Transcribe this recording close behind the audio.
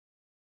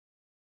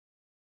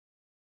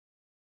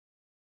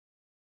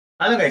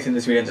Hello guys, in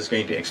this video I'm just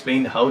going to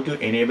explain how to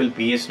enable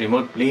PS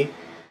Remote Play.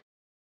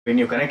 When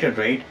you connect it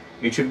right,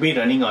 it should be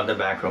running on the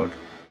background.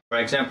 For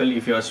example,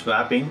 if you are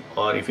swapping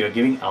or if you are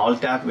giving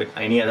Alt Tab with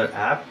any other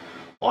app,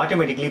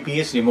 automatically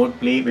PS Remote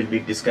Play will be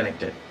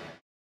disconnected.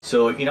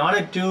 So in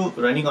order to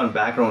running on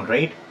background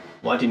right,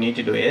 what you need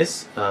to do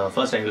is,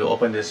 first I will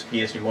open this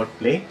PS Remote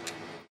Play.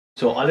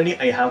 So already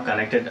I have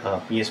connected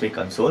a PS5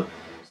 console.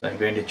 So I'm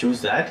going to choose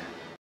that.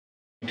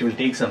 It will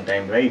take some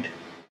time, right?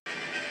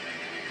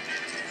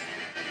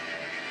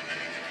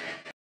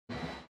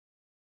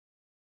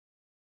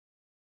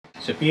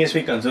 So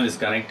PS5 console is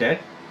connected.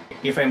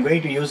 If I'm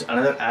going to use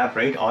another app,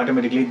 right,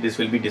 automatically this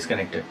will be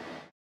disconnected.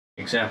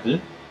 Example,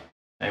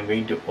 I'm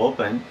going to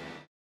open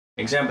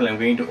the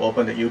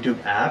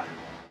YouTube app.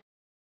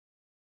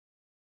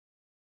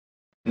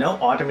 Now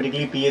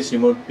automatically PS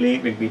Remote Play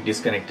will be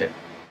disconnected.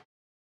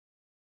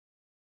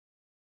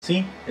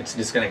 See, it's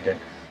disconnected.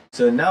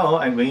 So now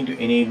I'm going to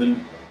enable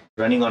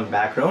running on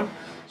background.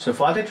 So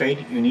for that,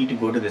 right, you need to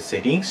go to the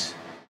settings.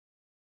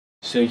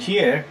 So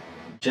here,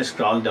 just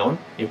scroll down,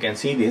 you can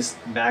see this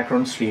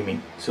background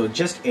streaming. So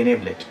just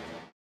enable it.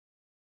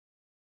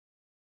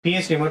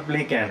 PS Remote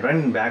Play can run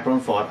in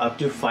background for up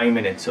to 5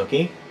 minutes,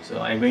 okay? So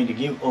I'm going to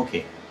give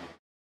OK.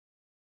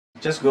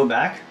 Just go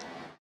back.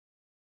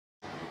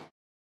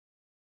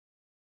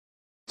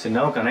 So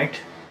now connect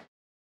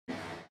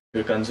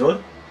to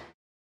console.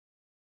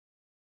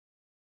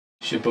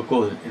 Super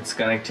cool, it's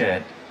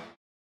connected.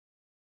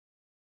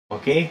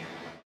 Okay.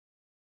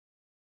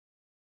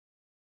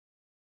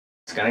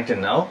 It's connected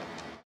now.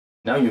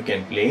 Now you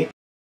can play.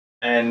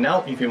 And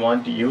now if you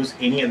want to use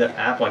any other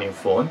app on your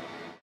phone,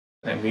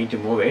 I'm going to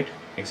move it.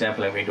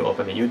 Example, I'm going to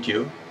open the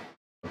YouTube.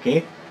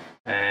 Okay.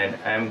 And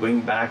I'm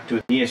going back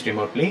to PS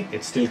Remote Play.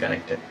 It's still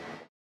connected.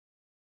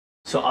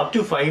 So up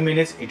to 5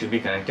 minutes it will be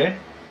connected.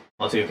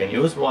 Also you can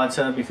use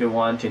WhatsApp if you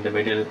want in the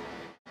middle.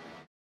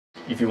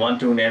 If you want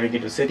to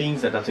navigate to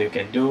settings, that also you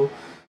can do.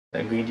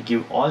 I'm going to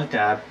give Alt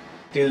Tab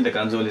till the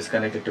console is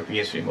connected to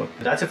PS Remote.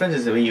 That's it friends,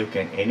 is the way you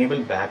can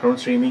enable background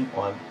streaming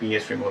on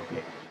PS Remote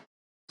Play.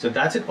 So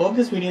that's it. Hope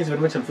this video is very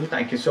much helpful.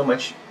 Thank you so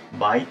much.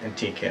 Bye and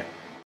take care.